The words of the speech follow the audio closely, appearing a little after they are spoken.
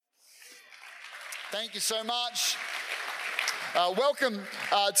Thank you so much. Welcome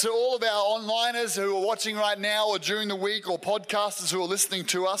to all of our onliners who are watching right now or during the week, or podcasters who are listening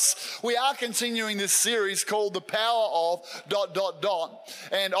to us. We are continuing this series called The Power of ...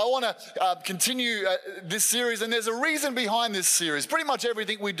 And I want to continue this series, and there's a reason behind this series. Pretty much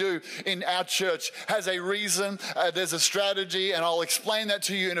everything we do in our church has a reason, there's a strategy, and I'll explain that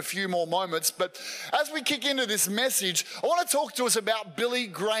to you in a few more moments. But as we kick into this message, I want to talk to us about Billy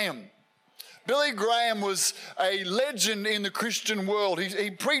Graham. Billy Graham was a legend in the Christian world. He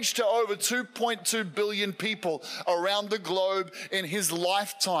preached to over 2.2 billion people around the globe in his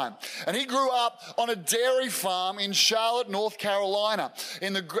lifetime. And he grew up on a dairy farm in Charlotte, North Carolina.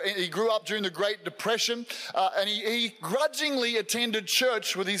 He grew up during the Great Depression, and he grudgingly attended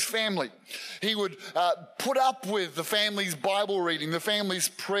church with his family. He would put up with the family's Bible reading, the family's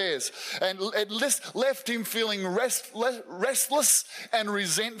prayers, and it left him feeling restless and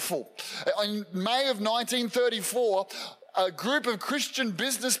resentful. In May of 1934, a group of Christian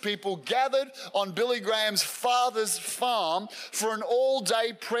business people gathered on Billy Graham's father's farm for an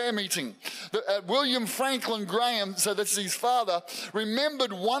all-day prayer meeting. William Franklin Graham, so that's his father,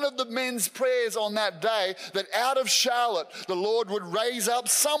 remembered one of the men's prayers on that day, that out of Charlotte, the Lord would raise up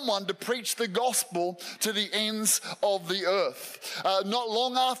someone to preach the gospel to the ends of the earth. Not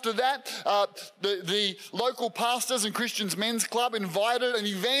long after that, the local pastors and Christians Men's Club invited an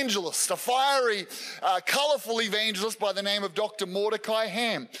evangelist, a fiery, colourful evangelist by the name of Dr. Mordecai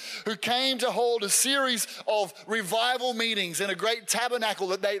Ham, who came to hold a series of revival meetings in a great tabernacle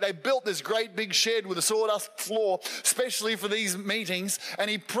that they built, this great big shed with a sawdust floor, especially for these meetings.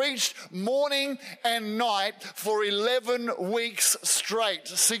 And he preached morning and night for 11 weeks straight,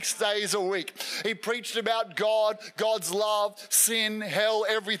 6 days a week. He preached about God, God's love, sin, hell,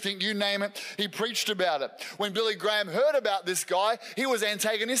 everything, you name it. He preached about it. When Billy Graham heard about this guy, he was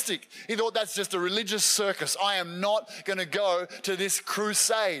antagonistic. He thought, that's just a religious circus. I am not going to go to this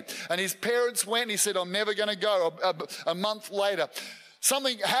crusade. And his parents went and he said, I'm never going to go. A month later,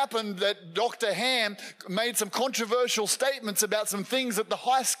 something happened that Dr. Ham made some controversial statements about some things that the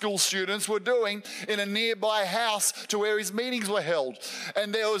high school students were doing in a nearby house to where his meetings were held.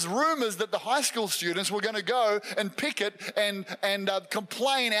 And there was rumors that the high school students were going to go and picket and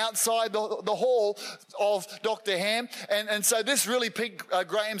complain outside the hall of Dr. Ham. And so this really piqued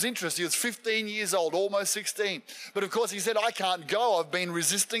Graham's interest. He was 15 years old, almost 16. But of course he said, I can't go. I've been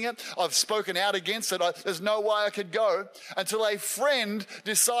resisting it. I've spoken out against it. There's no way I could go, until a friend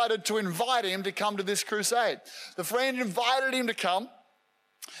decided to invite him to come to this crusade. The friend invited him to come,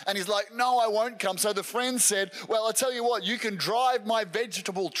 and he's like, no, I won't come. So the friend said, well, I'll tell you what, you can drive my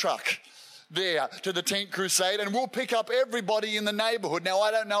vegetable truck there to the tent crusade, and we'll pick up everybody in the neighborhood. Now,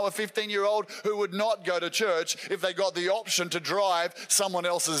 I don't know a 15-year-old who would not go to church if they got the option to drive someone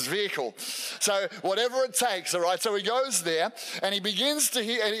else's vehicle. So whatever it takes, all right? So he goes there, and he begins to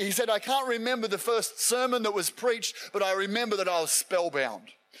hear, and he said, I can't remember the first sermon that was preached, but I remember that I was spellbound.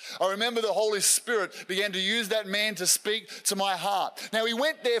 I remember the Holy Spirit began to use that man to speak to my heart. Now, he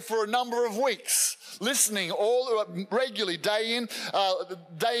went there for a number of weeks, listening all regularly, day in,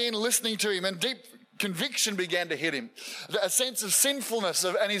 listening to him, and deep conviction began to hit him. A sense of sinfulness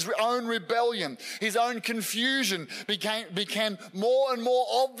and his own rebellion, his own confusion became more and more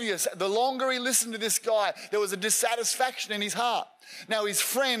obvious. The longer he listened to this guy, there was a dissatisfaction in his heart. Now, his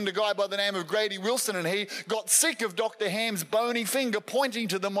friend, a guy by the name of Grady Wilson, and he got sick of Dr. Ham's bony finger pointing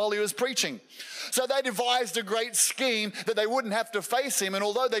to them while he was preaching. So they devised a great scheme that they wouldn't have to face him. And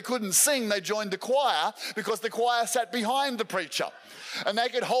although they couldn't sing, they joined the choir, because the choir sat behind the preacher. And they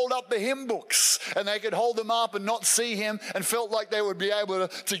could hold up the hymn books, and they could hold them up and not see him, and felt like they would be able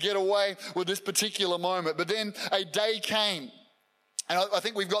to get away with this particular moment. But then a day came. And I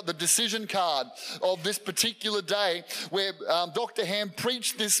think we've got the decision card of this particular day, where Dr. Ham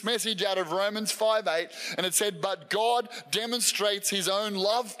preached this message out of Romans 5:8, and it said, but God demonstrates his own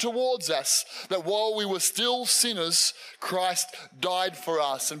love towards us, that while we were still sinners, Christ died for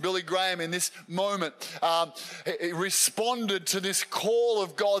us. And Billy Graham, in this moment, he responded to this call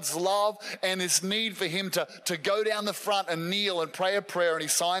of God's love and this need for him to go down the front and kneel and pray a prayer. And he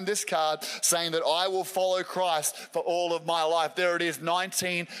signed this card saying that I will follow Christ for all of my life. There it is.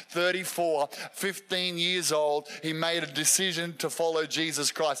 1934, 15 years old, he made a decision to follow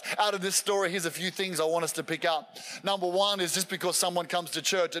Jesus Christ. Out of this story, here's a few things I want us to pick up. Number one is, just because someone comes to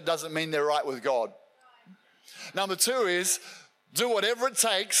church, it doesn't mean they're right with God. Number two is, do whatever it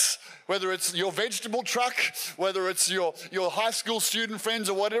takes, whether it's your vegetable truck, whether it's your high school student friends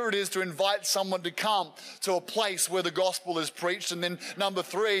or whatever it is, to invite someone to come to a place where the gospel is preached. And then number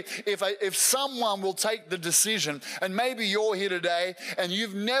 3, if someone will take the decision, and maybe you're here today and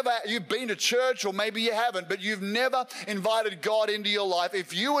you've been to church, or maybe you haven't, but you've never invited God into your life.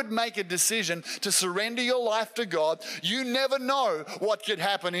 If you would make a decision to surrender your life to God, you never know what could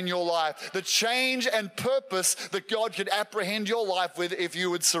happen in your life. The change and purpose that God could apprehend your life with if you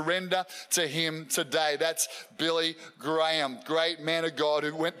would surrender to him today. That's Billy Graham, great man of God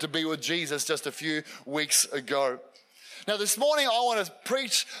who went to be with Jesus just a few weeks ago. Now this morning I want to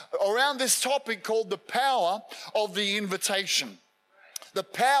preach around this topic called the power of the invitation. The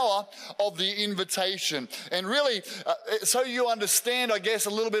power of the invitation. And really, so you understand, I guess, a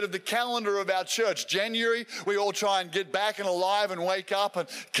little bit of the calendar of our church. January, we all try and get back and alive and wake up and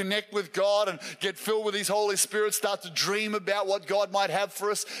connect with God and get filled with His Holy Spirit, start to dream about what God might have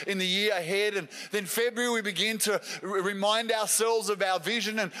for us in the year ahead. And then February, we begin to remind ourselves of our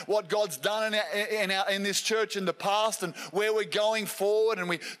vision and what God's done in this church in the past and where we're going forward. And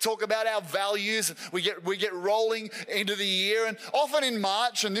we talk about our values. And we get rolling into the year. And often in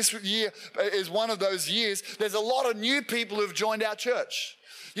March, and this year is one of those years, there's a lot of new people who've joined our church.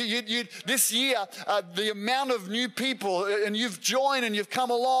 This year, the amount of new people, and you've joined and you've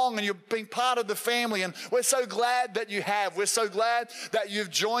come along and you've been part of the family, and we're so glad that you have. We're so glad that you've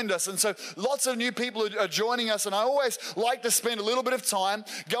joined us. And so lots of new people are joining us, and I always like to spend a little bit of time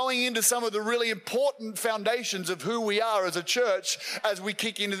going into some of the really important foundations of who we are as a church as we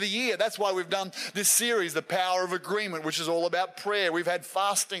kick into the year. That's why we've done this series, The Power of Agreement, which is all about prayer. We've had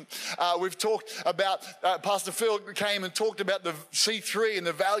fasting. We've talked about, Pastor Phil came and talked about the C3 and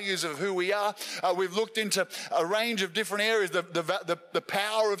the values of who we are. We've looked into a range of different areas, the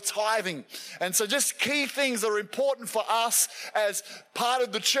power of tithing. And so just key things that are important for us as part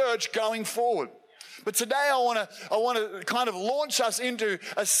of the church going forward. But today I want to kind of launch us into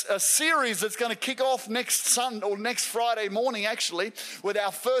a series that's going to kick off next Sunday, or next Friday morning actually, with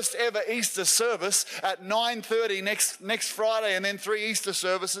our first ever Easter service at 9:30 next Friday, and then 3 Easter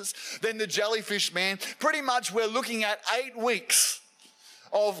services, then the Jellyfish Man. Pretty much we're looking at 8 weeks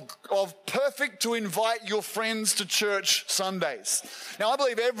of perfect to invite your friends to church Sundays. Now, I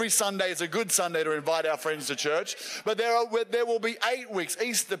believe every Sunday is a good Sunday to invite our friends to church, but there will be 8 weeks.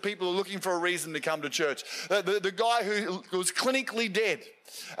 Easter, people are looking for a reason to come to church. The guy who was clinically dead,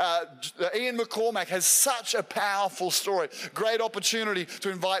 Ian McCormack, has such a powerful story. Great opportunity to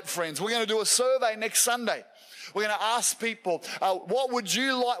invite friends. We're going to do a survey next Sunday. We're going to ask people, what would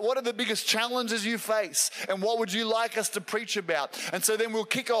you like? What are the biggest challenges you face? And what would you like us to preach about? And so then we'll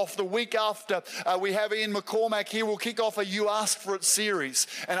kick off the week after we have Ian McCormack here. We'll kick off a You Asked For It series.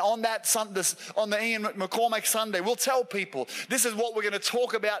 And on that Sunday, on the Ian McCormack Sunday, we'll tell people this is what we're going to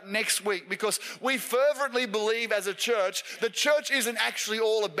talk about next week, because we fervently believe as a church that church isn't actually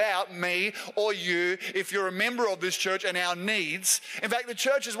all about me or you if you're a member of this church and our needs. In fact, the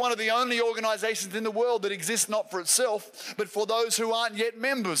church is one of the only organizations in the world that exists not for itself, but for those who aren't yet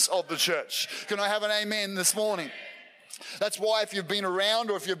members of the church. Can I have an amen this morning? That's why if you've been around,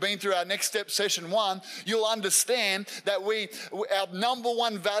 or if you've been through our Next Step Session 1, you'll understand that our number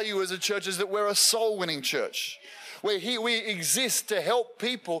one value as a church is that we're a soul-winning church. We exist to help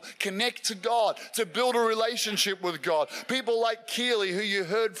people connect to God, to build a relationship with God. People like Keely, who you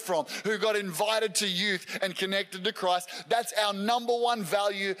heard from, who got invited to youth and connected to Christ. That's our number one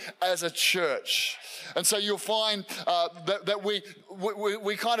value as a church. And so you'll find that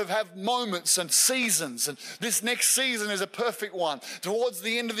we kind of have moments and seasons. And this next season is a perfect one. Towards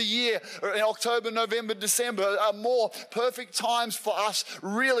the end of the year, in October, November, December, are more perfect times for us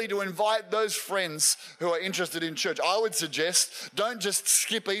really to invite those friends who are interested in church. I would suggest don't just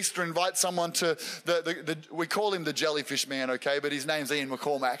skip Easter, invite someone to we call him the Jellyfish Man, okay, but his name's Ian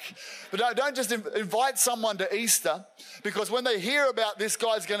McCormack. But don't just invite someone to Easter, because when they hear about this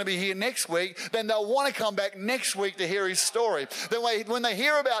guy's going to be here next week, then they'll want to come back next week to hear his story. Then when they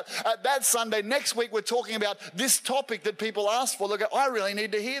hear about that Sunday, next week we're talking about this topic that people ask for, look, I really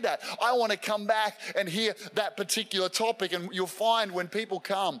need to hear that. I want to come back and hear that particular topic. And you'll find when people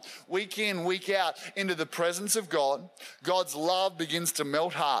come week in, week out into the presence of God, God's love begins to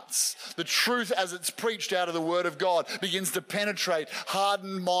melt hearts. The truth as it's preached out of the Word of God begins to penetrate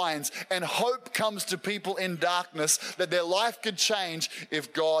hardened minds, and hope comes to people in darkness that their life could change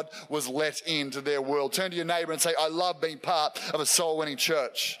if God was let into their world. Turn to your neighbor and say, I love being part of a soul-winning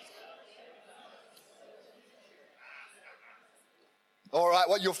church. All right,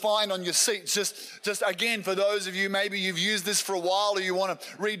 what you'll find on your seats, just again, for those of you, maybe you've used this for a while or you want to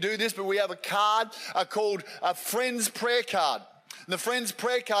redo this, but we have a card called a Friends Prayer Card. And the Friends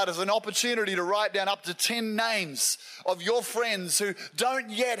Prayer Card is an opportunity to write down up to 10 names of your friends who don't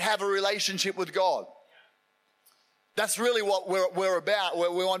yet have a relationship with God. That's really what we're about.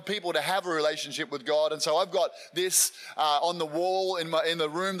 We want people to have a relationship with God. And so I've got this on the wall in the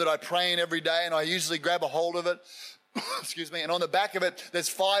room that I pray in every day, and I usually grab a hold of it. Excuse me. And on the back of it, there's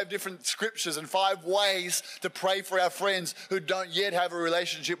 5 different scriptures and 5 ways to pray for our friends who don't yet have a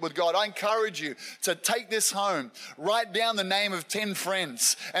relationship with God. I encourage you to take this home, write down the name of 10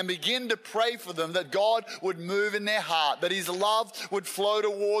 friends and begin to pray for them, that God would move in their heart, that his love would flow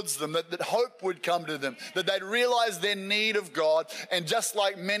towards them, that hope would come to them, that they'd realize their need of God. And just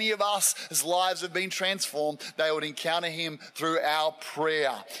like many of us, as lives have been transformed, they would encounter him through our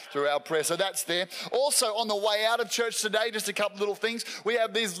prayer. So that's there. Also, on the way out of church today, just a couple little things. We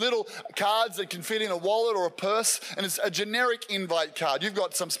have these little cards that can fit in a wallet or a purse, and it's a generic invite card. You've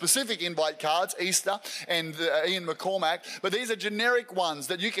got some specific invite cards, Easter and Ian McCormack, but these are generic ones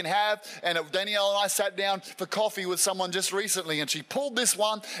that you can have. And Danielle and I sat down for coffee with someone just recently, and she pulled this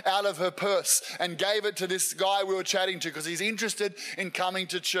one out of her purse and gave it to this guy we were chatting to because he's interested in coming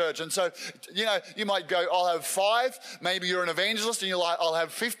to church. And so, you might go, I'll have 5. Maybe you're an evangelist and you're like, I'll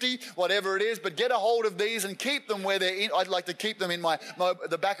have 50, whatever it is, but get a hold of these and keep them where they're in. I'd like to keep them in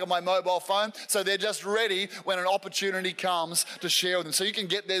the back of my mobile phone, so they're just ready when an opportunity comes to share with them. So you can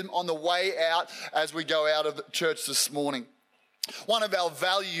get them on the way out as we go out of the church this morning. One of our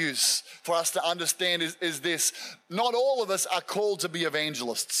values for us to understand is this: not all of us are called to be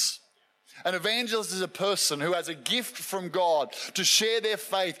evangelists. An evangelist is a person who has a gift from God to share their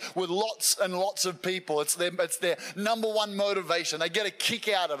faith with lots and lots of people. It's their number one motivation. They get a kick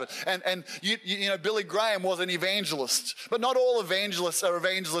out of it. And Billy Graham was an evangelist, but not all evangelists are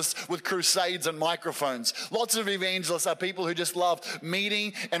evangelists with crusades and microphones. Lots of evangelists are people who just love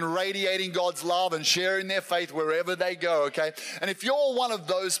meeting and radiating God's love and sharing their faith wherever they go, okay? And if you're one of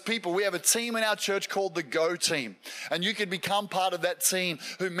those people, we have a team in our church called the Go Team. And you can become part of that team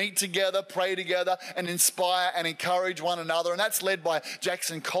who meet together, pray together, and inspire and encourage one another. And that's led by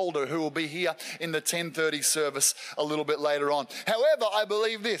Jackson Calder, who will be here in the 10:30 service a little bit later on. However, I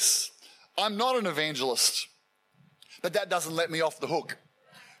believe this: I'm not an evangelist, but that doesn't let me off the hook.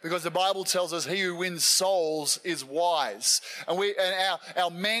 Because the Bible tells us he who wins souls is wise. And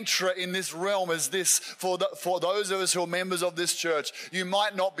our mantra in this realm is this: for those of us who are members of this church, you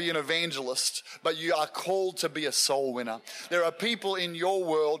might not be an evangelist, but you are called to be a soul winner. There are people in your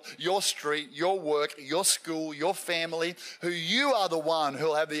world, your street, your work, your school, your family, who you are the one who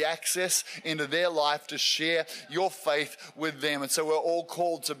will have the access into their life to share your faith with them. And so we're all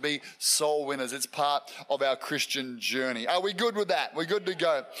called to be soul winners. It's part of our Christian journey. Are we good with that? We're good to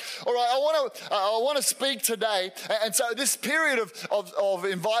go. All right, I want to speak today. And so this period of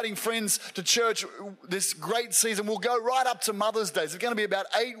inviting friends to church, this great season, will go right up to Mother's Day. It's going to be about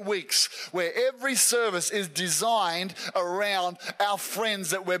 8 weeks where every service is designed around our friends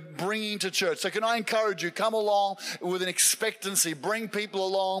that we're bringing to church. So can I encourage you, come along with an expectancy, bring people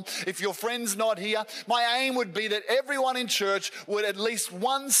along. If your friend's not here, my aim would be that everyone in church would at least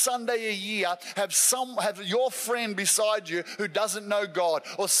one Sunday a year have your friend beside you who doesn't know God,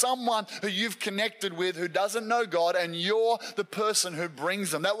 or someone who you've connected with who doesn't know God, and you're the person who brings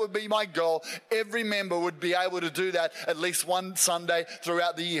them. That would be my goal. Every member would be able to do that at least one Sunday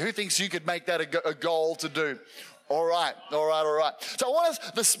throughout the year. Who thinks you could make that a goal to do? All right. So I want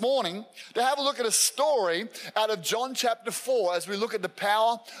us this morning to have a look at a story out of John chapter 4 as we look at the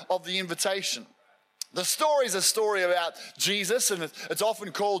power of the invitation. The story is a story about Jesus, and it's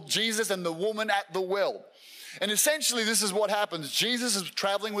often called Jesus and the woman at the well. And essentially, this is what happens. Jesus is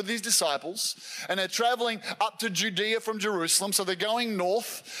traveling with his disciples, and they're traveling up to Judea from Jerusalem. So they're going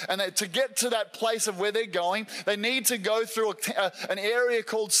north, and to get to that place of where they're going, they need to go through an area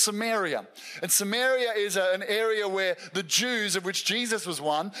called Samaria. And Samaria is an area where the Jews, of which Jesus was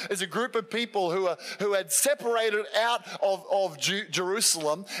one, is a group of people who had separated out of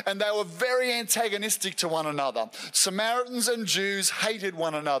Jerusalem, and they were very antagonistic to one another. Samaritans and Jews hated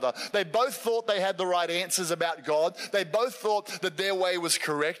one another. They both thought they had the right answers about God. They both thought that their way was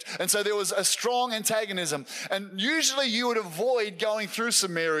correct. And so there was a strong antagonism. And usually you would avoid going through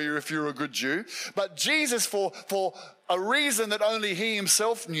Samaria if you're a good Jew. But Jesus, for a reason that only he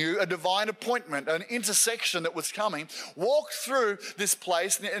himself knew, a divine appointment, an intersection that was coming, walked through this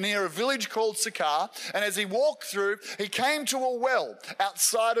place near a village called Sychar. And as he walked through, he came to a well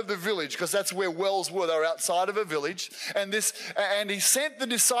outside of the village, because that's where wells were. They were outside of a village. And he sent the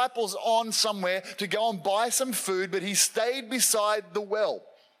disciples on somewhere to go and buy some food, but he stayed beside the well.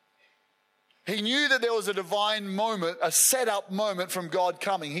 He knew that there was a divine moment, a set-up moment from God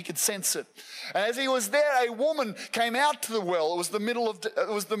coming. He could sense it. And as he was there, a woman came out to the well. It was the middle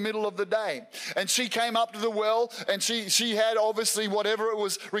of the day. And she came up to the well, and she had obviously whatever it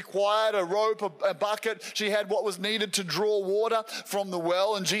was required, a rope, a bucket. She had what was needed to draw water from the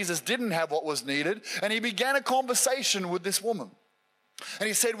well, and Jesus didn't have what was needed. And he began a conversation with this woman. And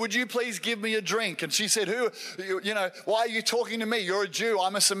he said, would you please give me a drink? And she said, why are you talking to me? You're a Jew,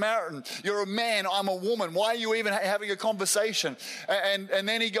 I'm a Samaritan. You're a man, I'm a woman. Why are you even having a conversation? And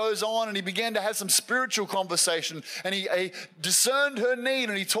then he goes on and he began to have some spiritual conversation. And he discerned her need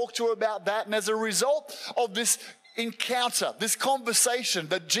and he talked to her about that. And as a result of this encounter, this conversation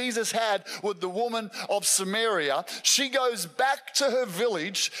that Jesus had with the woman of Samaria, she goes back to her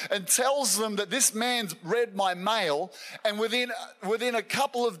village and tells them that this man's read my mail, and within a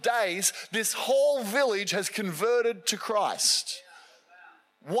couple of days, this whole village has converted to Christ.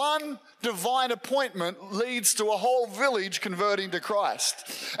 One divine appointment leads to a whole village converting to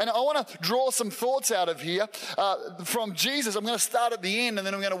Christ. And I want to draw some thoughts out of here from Jesus. I'm going to start at the end and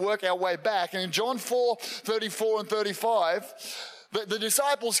then I'm going to work our way back. And in John 4:34 and 35, the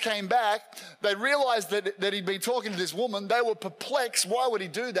disciples came back. They realized that he'd been talking to this woman. They were perplexed. Why would he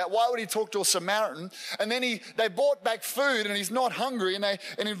do that? Why would he talk to a Samaritan? And then they brought back food and he's not hungry. And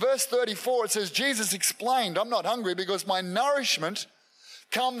in verse 34 it says, Jesus explained, I'm not hungry because my nourishment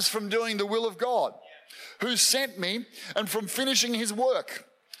comes from doing the will of God, who sent me, and from finishing his work.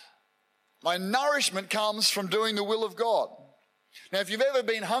 My nourishment comes from doing the will of God. Now, if you've ever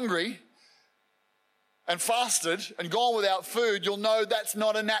been hungry and fasted and gone without food, you'll know that's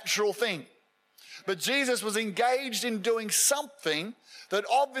not a natural thing. But Jesus was engaged in doing something that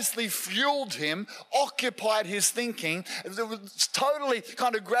obviously fueled him, occupied his thinking, totally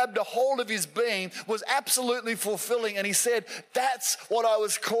kind of grabbed a hold of his being, was absolutely fulfilling. And he said, that's what I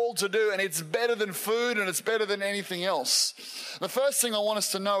was called to do. And it's better than food and it's better than anything else. The first thing I want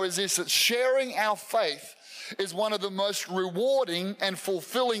us to know is this, that sharing our faith is one of the most rewarding and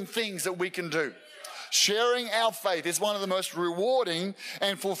fulfilling things that we can do. Sharing our faith is one of the most rewarding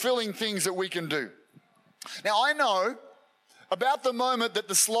and fulfilling things that we can do. Now, I know about the moment that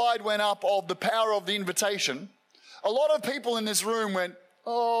the slide went up of the power of the invitation, a lot of people in this room went,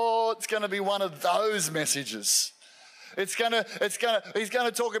 oh, it's going to be one of those messages. He's going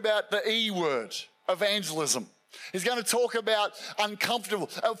to talk about the E word, evangelism. He's going to talk about uncomfortable.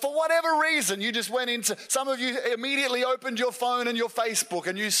 For whatever reason, you just went into, some of you immediately opened your phone and your Facebook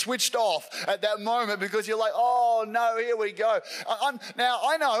and you switched off at that moment because you're like, oh no, here we go. Now,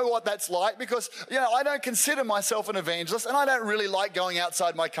 I know what that's like because, I don't consider myself an evangelist and I don't really like going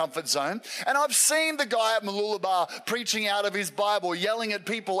outside my comfort zone. And I've seen the guy at Mooloolaba preaching out of his Bible, yelling at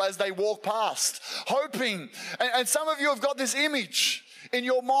people as they walk past, hoping. And some of you have got this image in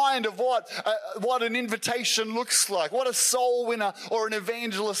your mind of what an invitation looks like, what a soul winner or an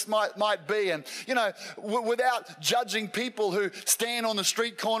evangelist might be. And, without judging people who stand on the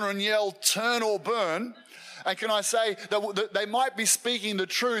street corner and yell, turn or burn, and can I say that they might be speaking the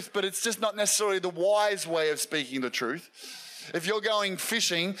truth, but it's just not necessarily the wise way of speaking the truth. If you're going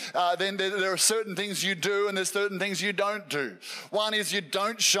fishing, then there are certain things you do and there's certain things you don't do. One is you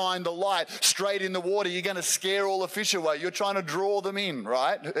don't shine the light straight in the water. You're going to scare all the fish away. You're trying to draw them in,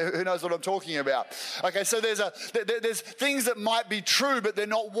 right? Who knows what I'm talking about? Okay, so there's things that might be true, but they're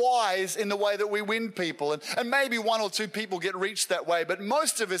not wise in the way that we win people. And maybe one or two people get reached that way. But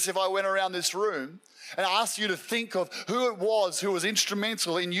most of us, if I went around this room and asked you to think of who it was who was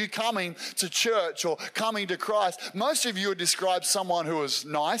instrumental in you coming to church or coming to Christ, most of you would describe someone who was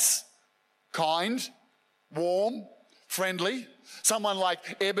nice, kind, warm, friendly. Someone like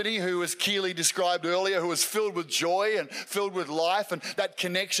Ebony, who as Keely described earlier, who was filled with joy and filled with life, and that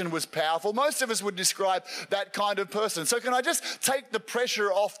connection was powerful. Most of us would describe that kind of person. So can I just take the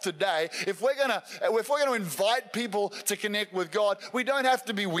pressure off today? If we're going to invite people to connect with God, we don't have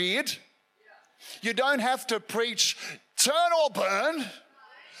to be weird. You don't have to preach turn or burn.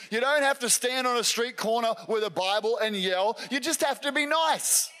 You don't have to stand on a street corner with a Bible and yell. You just have to be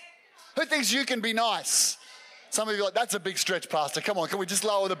nice. Who thinks you can be nice? Some of you are like, that's a big stretch, Pastor. Come on, can we just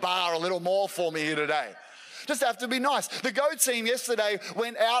lower the bar a little more for me here today? Just have to be nice. The Go team yesterday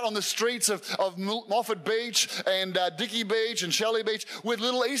went out on the streets of Moffat Beach and Dickey Beach and Shelley Beach with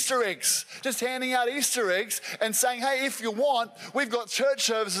little Easter eggs, just handing out Easter eggs and saying, hey, if you want, we've got church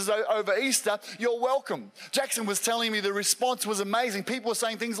services over Easter. You're welcome. Jackson was telling me the response was amazing. People were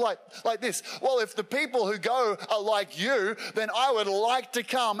saying things like this. Well, if the people who go are like you, then I would like to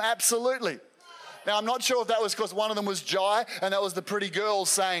come, absolutely. Now, I'm not sure if that was because one of them was Jai and that was the pretty girl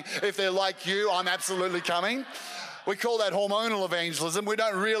saying, if they're like you, I'm absolutely coming. We call that hormonal evangelism. We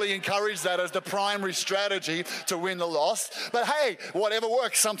don't really encourage that as the primary strategy to win the lost. But hey, whatever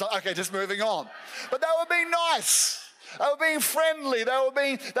works sometimes. Okay, just moving on. But they were being nice. They were being friendly. They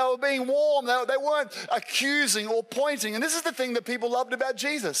were being warm. They weren't accusing or pointing. And this is the thing that people loved about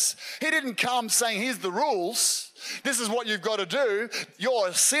Jesus. He didn't come saying, here's the rules. This is what you've got to do. You're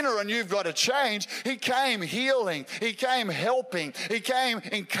a sinner and you've got to change. He came healing. He came helping. He came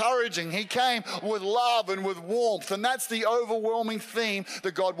encouraging. He came with love and with warmth. And that's the overwhelming theme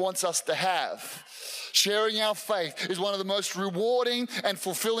that God wants us to have. Sharing our faith is one of the most rewarding and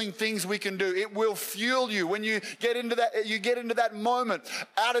fulfilling things we can do. It will fuel you when you get into that moment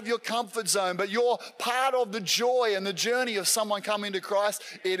out of your comfort zone, but you're part of the joy and the journey of someone coming to Christ.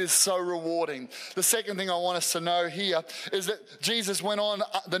 It is so rewarding. The second thing I want us to know here is that Jesus went on,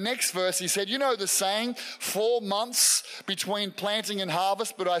 the next verse, he said, you know the saying, 4 months between planting and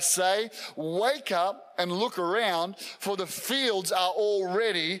harvest, but I say, wake up and look around, for the fields are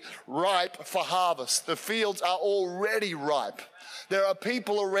already ripe for harvest. The fields are already ripe. There are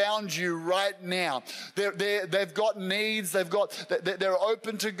people around you right now. They've got needs. They're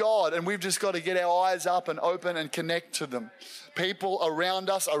open to God, and we've just got to get our eyes up and open and connect to them. People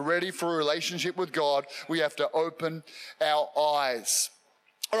around us are ready for a relationship with God. We have to open our eyes.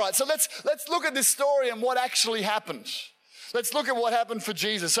 All right, so let's look at this story and what actually happened. Let's look at what happened for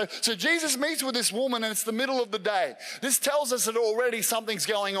Jesus. So Jesus meets with this woman and it's the middle of the day. This tells us that already something's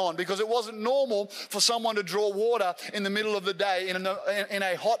going on because it wasn't normal for someone to draw water in the middle of the day in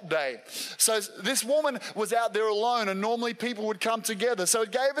a hot day. So this woman was out there alone and normally people would come together. So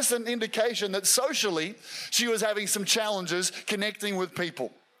it gave us an indication that socially she was having some challenges connecting with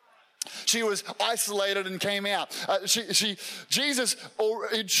people. She was isolated and came out. Jesus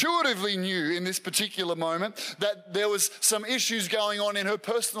intuitively knew in this particular moment that there was some issues going on in her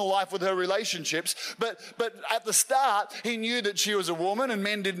personal life with her relationships. But at the start, he knew that she was a woman and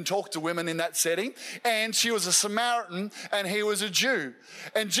men didn't talk to women in that setting. And she was a Samaritan and he was a Jew.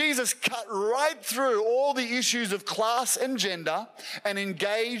 And Jesus cut right through all the issues of class and gender and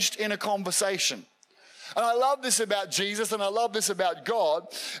engaged in a conversation. And I love this about Jesus and I love this about God.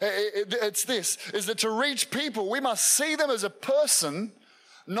 It's that to reach people, we must see them as a person,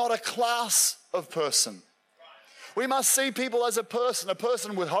 not a class of person. We must see people as a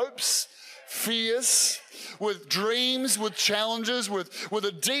person with hopes, fears, with dreams, with challenges, with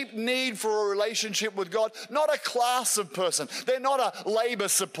a deep need for a relationship with God, not a class of person. They're not a Labour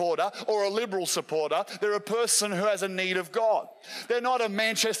supporter or a Liberal supporter. They're a person who has a need of God. They're not a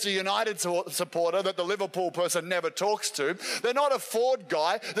Manchester United supporter that the Liverpool person never talks to. They're not a Ford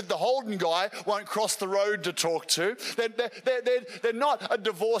guy that the Holden guy won't cross the road to talk to. They're not a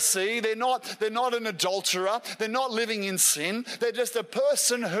divorcee. They're not an adulterer. They're not living in sin. They're just a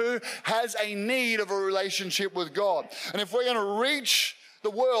person who has a need of a relationship with God. And if we're going to reach the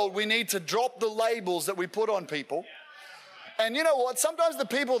world, we need to drop the labels that we put on people. And you know what? Sometimes the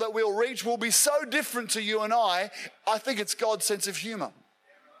people that we'll reach will be so different to you and I think it's God's sense of humor.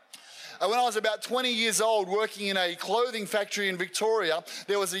 When I was about 20 years old working in a clothing factory in Victoria,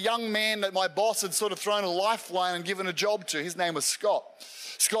 there was a young man that my boss had sort of thrown a lifeline and given a job to. His name was Scott.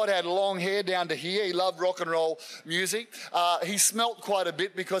 Scott had long hair down to here. He loved rock and roll music. He smelt quite a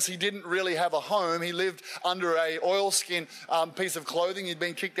bit because he didn't really have a home. He lived under a oilskin piece of clothing. He'd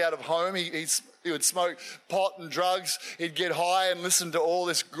been kicked out of home. He would smoke pot and drugs. He'd get high and listen to all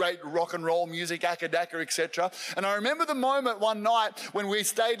this great rock and roll music, Akadaka, etc. And I remember the moment one night when we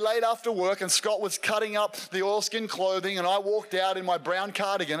stayed late after work and Scott was cutting up the oilskin clothing and I walked out in my brown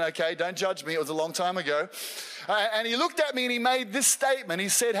cardigan. Okay, don't judge me. It was a long time ago. And he looked at me and he made this statement. He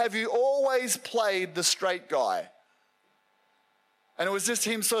said, "Have you always played the straight guy?" And it was just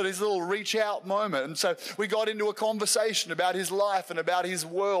him sort of his little reach out moment. And so we got into a conversation about his life and about his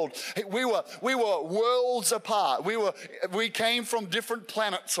world. We were worlds apart. We came from different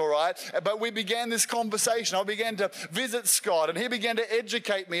planets, all right? But we began this conversation. I began to visit Scott and he began to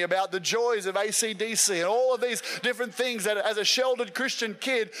educate me about the joys of AC/DC and all of these different things that as a sheltered Christian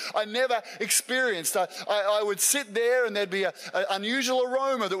kid, I never experienced. I would sit there and there'd be an unusual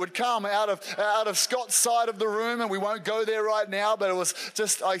aroma that would come out of Scott's side of the room, and we won't go there right now, but it was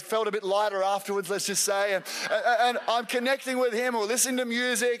just, I felt a bit lighter afterwards, let's just say. And I'm connecting with him or listening to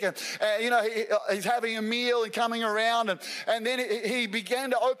music and he's having a meal and coming around. And then he began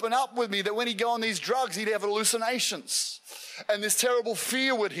to open up with me that when he'd go on these drugs, he'd have hallucinations. and this terrible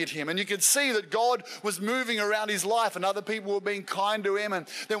fear would hit him. And you could see that God was moving around his life and other people were being kind to him. And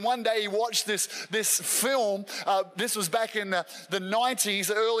then one day he watched this film. This was back in the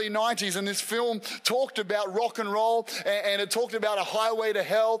 90s, early 90s. And this film talked about rock and roll, and it talked about a highway to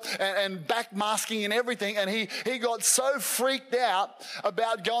hell and backmasking and everything. And he got so freaked out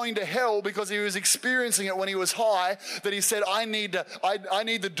about going to hell because he was experiencing it when he was high that he said, I need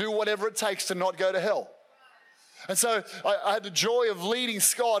to do whatever it takes to not go to hell. And so I had the joy of leading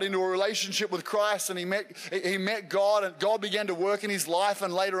Scott into a relationship with Christ, and he met God, and God began to work in his life,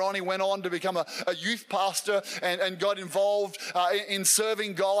 and later on he went on to become a youth pastor and got involved in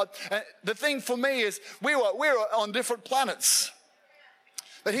serving God. And the thing for me is we were on different planets.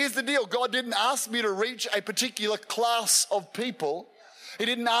 But here's the deal. God didn't ask me to reach a particular class of people. He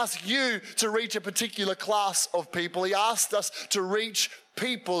didn't ask you to reach a particular class of people. He asked us to reach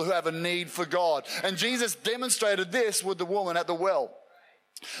people who have a need for God. And Jesus demonstrated this with the woman at the well.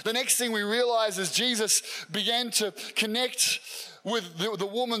 The next thing we realize is Jesus began to connect with the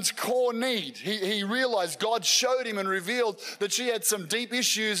woman's core need. He realized, God showed him and revealed that she had some deep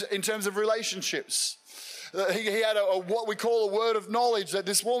issues in terms of relationships. He had what we call a word of knowledge, that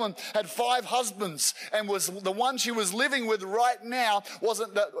this woman had 5 husbands, and was the one she was living with right now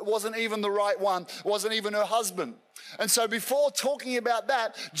wasn't even the right one, wasn't even her husband. And so before talking about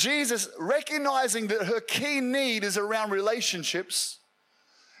that, Jesus, recognizing that her key need is around relationships,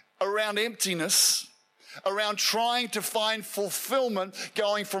 around emptiness, around trying to find fulfillment,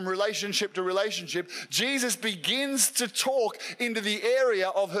 going from relationship to relationship, Jesus begins to talk into the area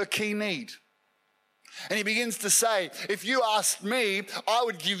of her key need. And he begins to say, if you asked me, I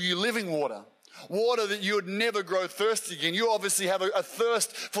would give you living water. Water that you would never grow thirsty again. You obviously have a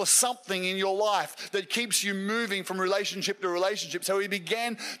thirst for something in your life that keeps you moving from relationship to relationship. So he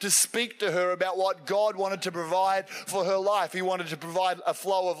began to speak to her about what God wanted to provide for her life. He wanted to provide a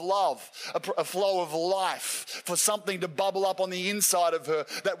flow of love, a flow of life, for something to bubble up on the inside of her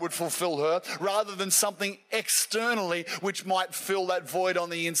that would fulfill her, rather than something externally which might fill that void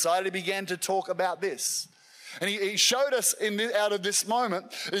on the inside. He began to talk about this. And he showed us out of this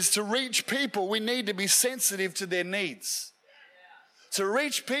moment is to reach people, we need to be sensitive to their needs. To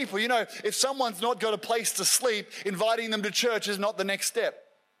reach people, if someone's not got a place to sleep, inviting them to church is not the next step.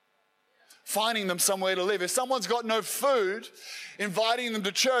 Finding them somewhere to live. If someone's got no food, inviting them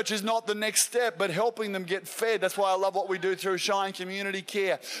to church is not the next step, but helping them get fed. That's why I love what we do through Shine Community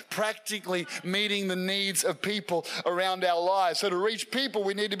Care, practically meeting the needs of people around our lives. So to reach people,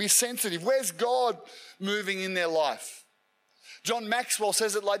 we need to be sensitive. Where's God moving in their life? John Maxwell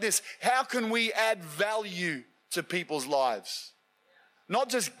says it like this: how can we add value to people's lives? Not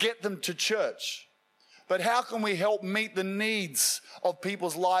just get them to church, but how can we help meet the needs of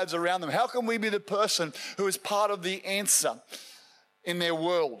people's lives around them? How can we be the person who is part of the answer in their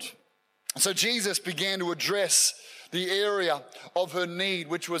world? So Jesus began to address the area of her need,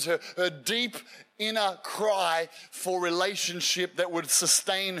 which was her deep inner cry for relationship that would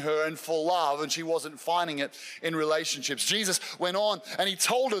sustain her and for love, and she wasn't finding it in relationships. Jesus went on and he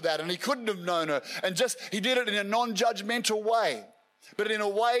told her that, and he couldn't have known her, and he did it in a non-judgmental way, but in a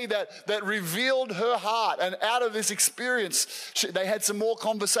way that revealed her heart. And out of this experience, they had some more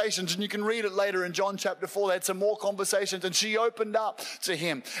conversations, and you can read it later in John chapter 4. They had some more conversations, and she opened up to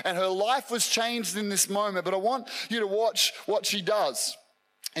him, and her life was changed in this moment. But I want you to watch what she does.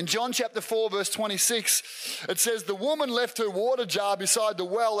 In John chapter 4, verse 26, it says, the woman left her water jar beside the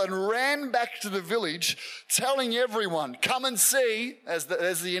well and ran back to the village, telling everyone, come and see, as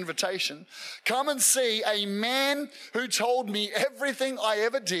the invitation, come and see a man who told me everything I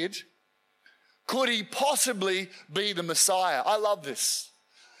ever did. Could he possibly be the Messiah? I love this,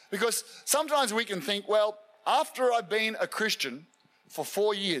 because sometimes we can think, well, after I've been a Christian for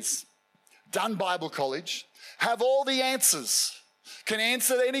 4 years, done Bible college, have all the answers, can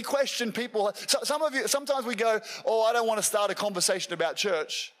answer any question people. Sometimes we go, oh, I don't want to start a conversation about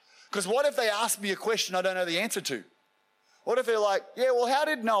church, because what if they ask me a question I don't know the answer to? What if they're like, yeah, well, how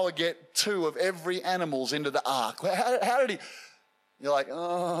did Noah get 2 of every animals into the ark? How did he? You're like,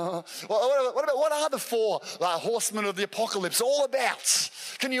 oh. What are the 4 horsemen of the apocalypse all about?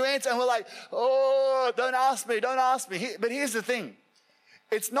 Can you answer? And we're like, oh, don't ask me. But here's the thing.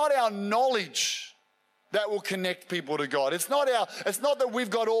 It's not our knowledge that will connect people to God. It's not that we've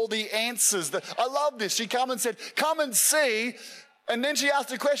got all the answers. I love this. She came and said, come and see. And then she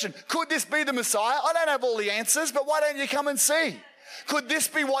asked a question, could this be the Messiah? I don't have all the answers, but why don't you come and see? Could this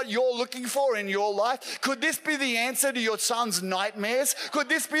be what you're looking for in your life? Could this be the answer to your son's nightmares? Could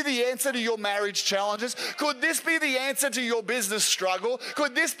this be the answer to your marriage challenges? Could this be the answer to your business struggle?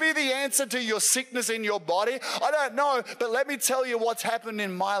 Could this be the answer to your sickness in your body? I don't know, but let me tell you what's happened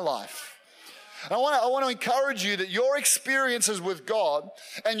in my life. I want to encourage you that your experiences with God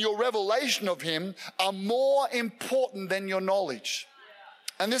and your revelation of Him are more important than your knowledge.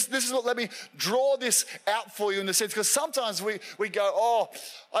 And this is what, let me draw this out for you in the sense, because sometimes we go, oh,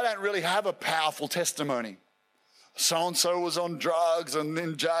 I don't really have a powerful testimony. So-and-so was on drugs and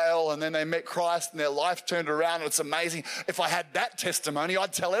in jail, and then they met Christ and their life turned around, and it's amazing. If I had that testimony,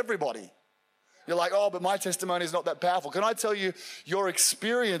 I'd tell everybody. You're like, oh, but my testimony is not that powerful. Can I tell you, your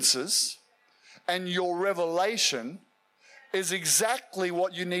experiences and your revelation is exactly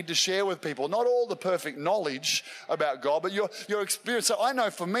what you need to share with people. Not all the perfect knowledge about God, but your experience. So I know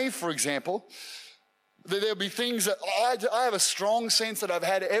for me, for example, that there'll be things that I have a strong sense that I've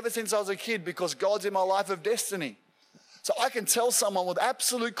had ever since I was a kid because God's in my life of destiny. So I can tell someone with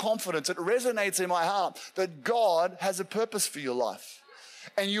absolute confidence, it resonates in my heart, that God has a purpose for your life.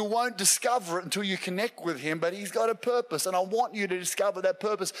 And you won't discover it until you connect with Him, but He's got a purpose, and I want you to discover that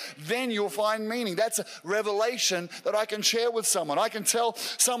purpose. Then you'll find meaning. That's a revelation that I can share with someone. I can tell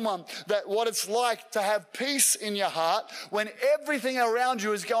someone that what it's like to have peace in your heart when everything around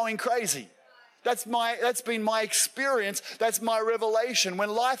you is going crazy. That's been my experience. That's my revelation.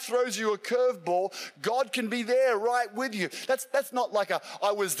 When life throws you a curveball, God can be there right with you. That's not like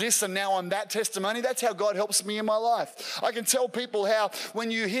I was this and now I'm that testimony. That's how God helps me in my life. I can tell people how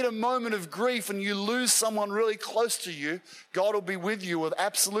when you hit a moment of grief and you lose someone really close to you, God will be with you with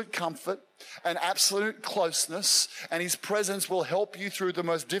absolute comfort and absolute closeness, and His presence will help you through the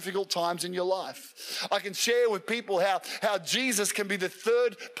most difficult times in your life. I can share with people how Jesus can be the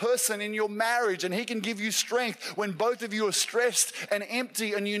third person in your marriage, and He can give you strength when both of you are stressed and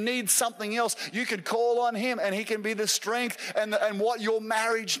empty and you need something else. You can call on Him and He can be the strength and what your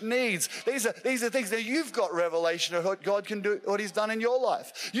marriage needs. These are things that you've got revelation of what God can do, what He's done in your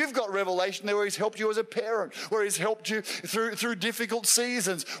life. You've got revelation there where He's helped you as a parent, where He's helped you through difficult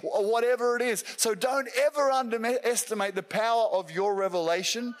seasons, or whatever it is. So don't ever underestimate the power of your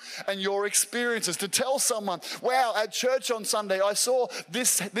revelation and your experiences. To tell someone, wow, at church on Sunday, I saw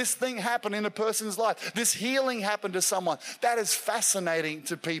this thing happen in a person's life. This healing happened to someone. That is fascinating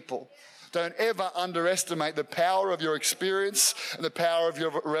to people. Don't ever underestimate the power of your experience and the power of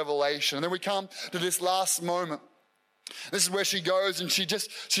your revelation. And then we come to this last moment. This is where she goes and she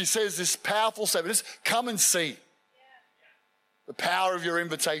says this powerful statement, just come and see. The power of your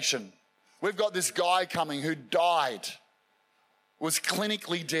invitation. We've got this guy coming who died, was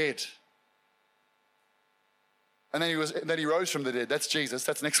clinically dead. And then he rose from the dead. That's Jesus.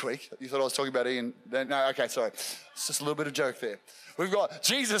 That's next week. You thought I was talking about Ian. No, okay, sorry. It's just a little bit of joke there. We've got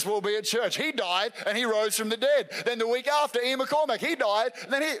Jesus will be at church. He died and he rose from the dead. Then the week after, Ian McCormack, he died,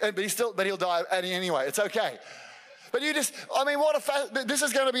 but he'll die anyway. It's okay. But this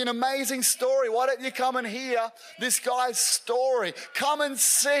is going to be an amazing story. Why don't you come and hear this guy's story? Come and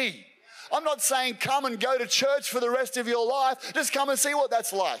see. I'm not saying come and go to church for the rest of your life. Just come and see what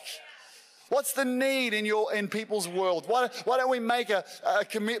that's like. What's the need in people's world? Why don't we make a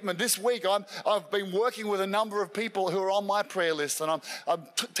commitment? This week, I've been working with a number of people who are on my prayer list, and I'm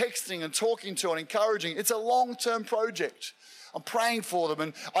texting and talking to and encouraging. It's a long-term project. I'm praying for them,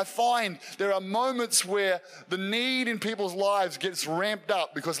 and I find there are moments where the need in people's lives gets ramped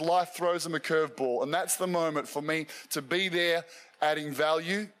up because life throws them a curveball, and that's the moment for me to be there, adding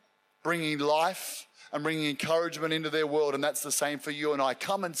value, bringing life, and bringing encouragement into their world, and that's the same for you and I.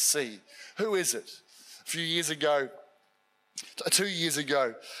 Come and see. Who is it? A few years ago, 2 years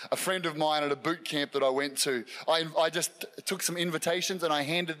ago, a friend of mine at a boot camp that I went to, I just took some invitations and I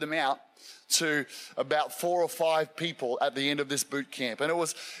handed them out to about 4 or 5 people at the end of this boot camp. And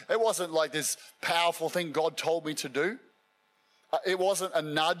it wasn't like this powerful thing God told me to do. It wasn't a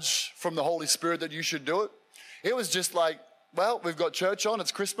nudge from the Holy Spirit that you should do it. It was just like, well, we've got church on,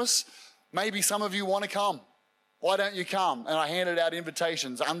 it's Christmas. Maybe some of you want to come. Why don't you come? And I handed out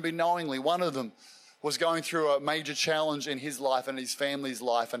invitations. Unbeknowingly, one of them was going through a major challenge in his life and his family's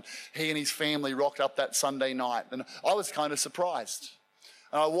life. And he and his family rocked up that Sunday night. And I was kind of surprised.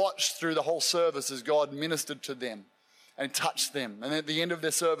 And I watched through the whole service as God ministered to them and touched them. And at the end of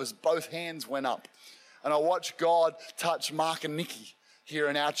their service, both hands went up. And I watched God touch Mark and Nikki here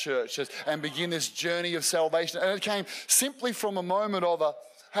in our church and begin this journey of salvation. And it came simply from a moment of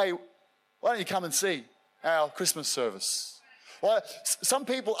hey, why don't you come and see our Christmas service? Well, some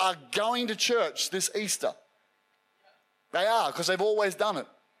people are going to church this Easter. They are, because they've always done it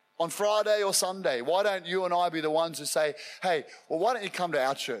on Friday or Sunday? Why don't you and I be the ones who say, hey, well, why don't you come to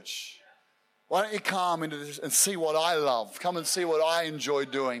our church? Why don't you come into this and see what I love? Come and see what I enjoy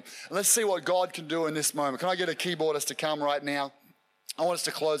doing. And let's see what God can do in this moment. Can I get a keyboardist to come right now? I want us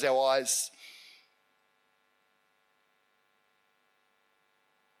to close our eyes.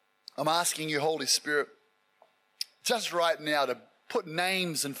 I'm asking you, Holy Spirit, just right now to put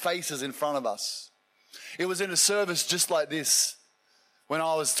names and faces in front of us. It was in a service just like this when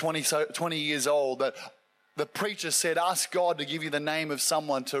I was 20 years old that the preacher said, ask God to give you the name of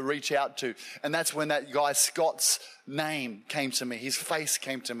someone to reach out to. And that's when that guy Scott's name came to me. His face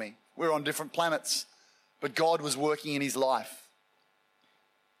came to me. We're on different planets, but God was working in his life.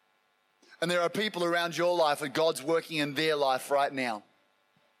 And there are people around your life that God's working in their life right now.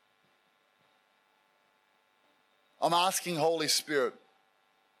 I'm asking, Holy Spirit,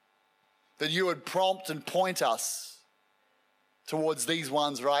 that you would prompt and point us towards these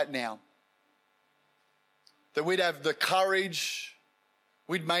ones right now. That we'd have the courage,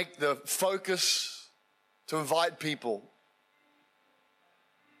 we'd make the focus to invite people.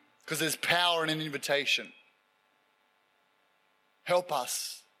 Because there's power in an invitation. Help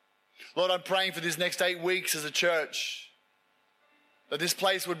us. Lord, I'm praying for this next 8 weeks as a church, that this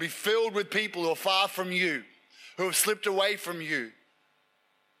place would be filled with people who are far from you, who have slipped away from you,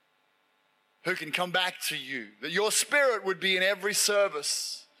 who can come back to you. That your Spirit would be in every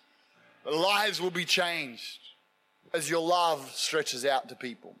service. That lives will be changed as your love stretches out to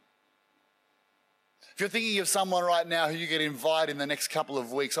people. If you're thinking of someone right now who you get invited in the next couple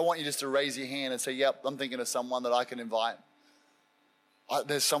of weeks, I want you just to raise your hand and say, yep, I'm thinking of someone that I can invite.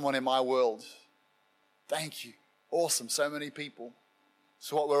 There's someone in my world. Thank you. Awesome. So many people.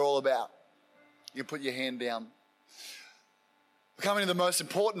 It's what we're all about. You put your hand down. We're coming to the most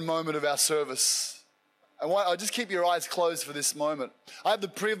important moment of our service. I just keep your eyes closed for this moment. I have the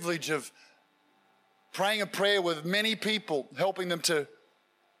privilege of praying a prayer with many people, helping them to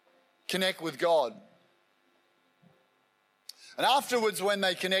connect with God. And afterwards, when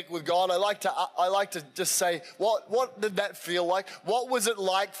they connect with God, I like to just say, what did that feel like? What was it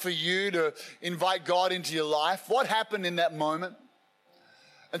like for you to invite God into your life? What happened in that moment?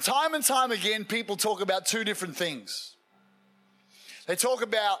 And time again, people talk about two different things. They talk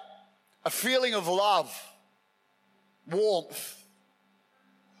about a feeling of love, warmth,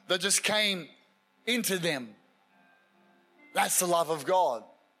 that just came into them. That's the love of God.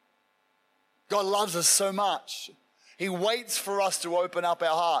 God loves us so much. He waits for us to open up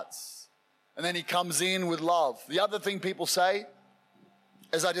our hearts, and then he comes in with love. The other thing people say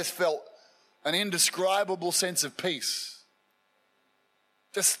is I just felt an indescribable sense of peace.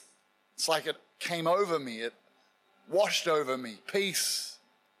 It's like it came over me. It washed over me. Peace.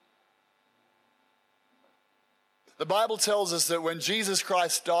 The Bible tells us that when Jesus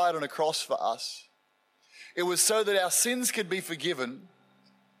Christ died on a cross for us, it was so that our sins could be forgiven,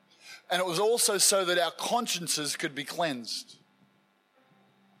 and it was also so that our consciences could be cleansed.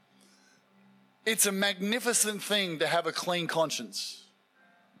 It's a magnificent thing to have a clean conscience.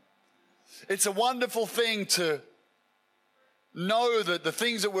 It's a wonderful thing to know that the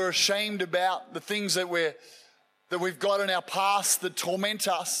things that we're ashamed about, the things that we've got in our past that torment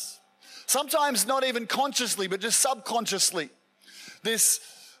us, sometimes not even consciously, but just subconsciously, this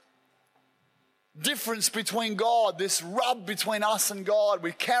difference between God, this rub between us and God,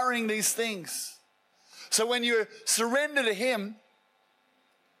 we're carrying these things. So when you surrender to him,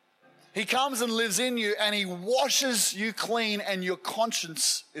 he comes and lives in you and he washes you clean and your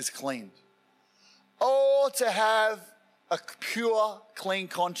conscience is cleaned. Oh, to have a pure, clean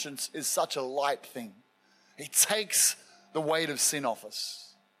conscience is such a light thing. It takes the weight of sin off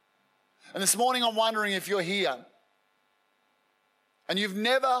us. And this morning I'm wondering if you're here and you've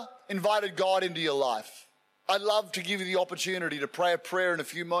never invited God into your life. I'd love to give you the opportunity to pray a prayer in a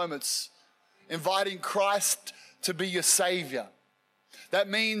few moments, inviting Christ to be your Savior. That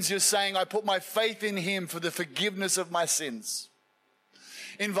means you're saying, I put my faith in him for the forgiveness of my sins.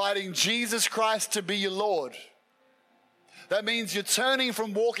 Inviting Jesus Christ to be your Lord. That means you're turning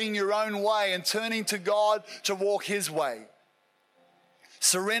from walking your own way and turning to God to walk his way.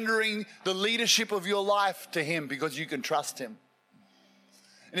 Surrendering the leadership of your life to him because you can trust him.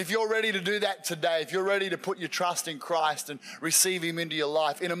 And if you're ready to do that today, if you're ready to put your trust in Christ and receive him into your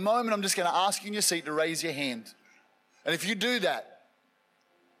life, in a moment I'm just going to ask you in your seat to raise your hand. And if you do that,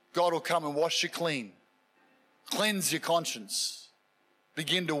 God will come and wash you clean, cleanse your conscience,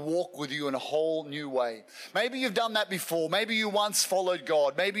 begin to walk with you in a whole new way. Maybe you've done that before. Maybe you once followed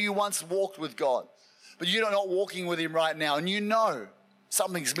God. Maybe you once walked with God, but you're not walking with him right now, and you know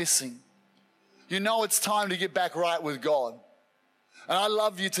something's missing. You know it's time to get back right with God. And I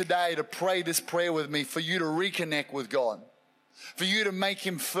love you today to pray this prayer with me for you to reconnect with God, for you to make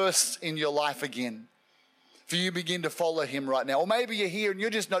him first in your life again, for you to begin to follow him right now. Or maybe you're here and you're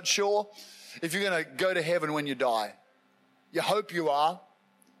just not sure if you're going to go to heaven when you die. You hope you are,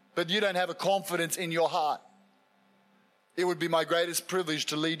 but you don't have a confidence in your heart. It would be my greatest privilege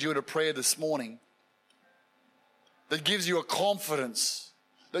to lead you in a prayer this morning that gives you a confidence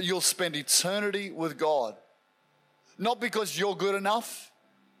that you'll spend eternity with God. Not because you're good enough,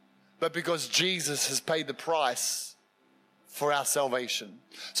 but because Jesus has paid the price for our salvation.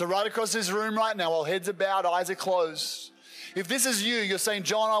 So right across this room right now, while heads are bowed, eyes are closed, if this is you, you're saying,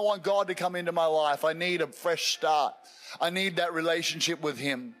 John, I want God to come into my life. I need a fresh start. I need that relationship with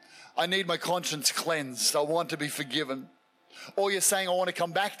him. I need my conscience cleansed. I want to be forgiven. Or you're saying, I want to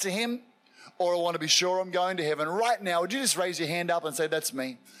come back to him, or I want to be sure I'm going to heaven. Right now, would you just raise your hand up and say, that's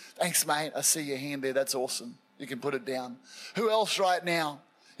me. Thanks, mate. I see your hand there. That's awesome. You can put it down. Who else right now?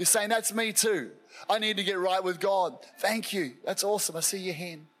 You're saying, that's me too. I need to get right with God. Thank you. That's awesome. I see your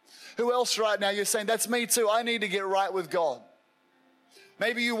hand. Who else right now? You're saying, that's me too. I need to get right with God.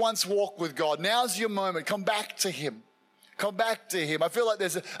 Maybe you once walked with God. Now's your moment. Come back to him. Come back to him. I feel like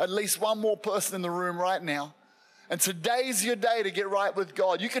there's at least one more person in the room right now. And today's your day to get right with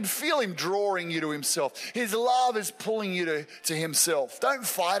God. You can feel him drawing you to himself. His love is pulling you to himself. Don't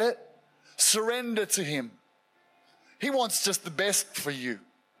fight it. Surrender to him. He wants just the best for you.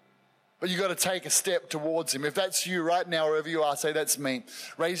 But you've got to take a step towards him. If that's you right now, wherever you are, say, that's me.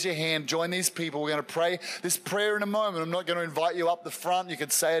 Raise your hand. Join these people. We're going to pray this prayer in a moment. I'm not going to invite you up the front. You can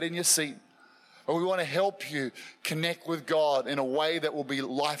say it in your seat. But we want to help you connect with God in a way that will be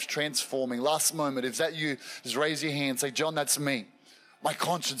life transforming. Last moment, if that you, just raise your hand. Say, John, that's me. My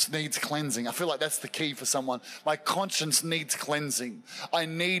conscience needs cleansing. I feel like that's the key for someone. My conscience needs cleansing. I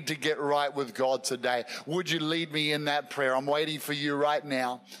need to get right with God today. Would you lead me in that prayer? I'm waiting for you right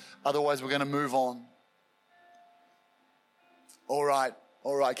now. Otherwise, we're going to move on. All right.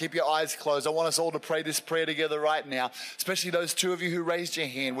 Keep your eyes closed. I want us all to pray this prayer together right now, especially those two of you who raised your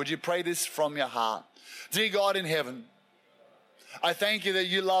hand. Would you pray this from your heart? Dear God in heaven, I thank you that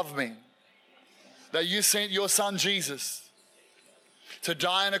you love me, that you sent your son Jesus to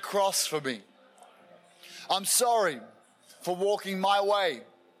die on a cross for me. I'm sorry for walking my way.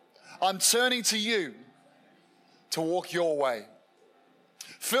 I'm turning to you to walk your way.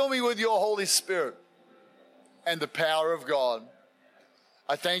 Fill me with your Holy Spirit and the power of God.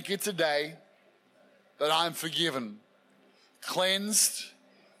 I thank you today that I'm forgiven, cleansed,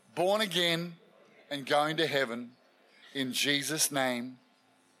 born again, and going to heaven. In Jesus' name,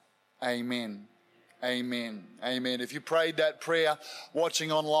 amen. Amen. Amen. If you prayed that prayer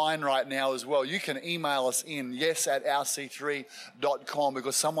watching online right now as well, you can email us in yes@rc3.com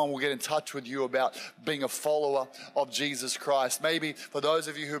because someone will get in touch with you about being a follower of Jesus Christ. Maybe for those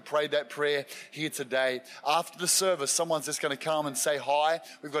of you who prayed that prayer here today, after the service, someone's just going to come and say hi.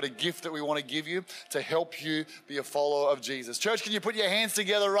 We've got a gift that we want to give you to help you be a follower of Jesus. Church, can you put your hands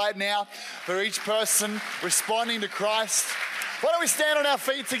together right now for each person responding to Christ? Why don't we stand on our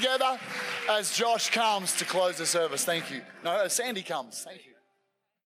feet together as Josh comes to close the service? Thank you. No, Sandy comes. Thank you.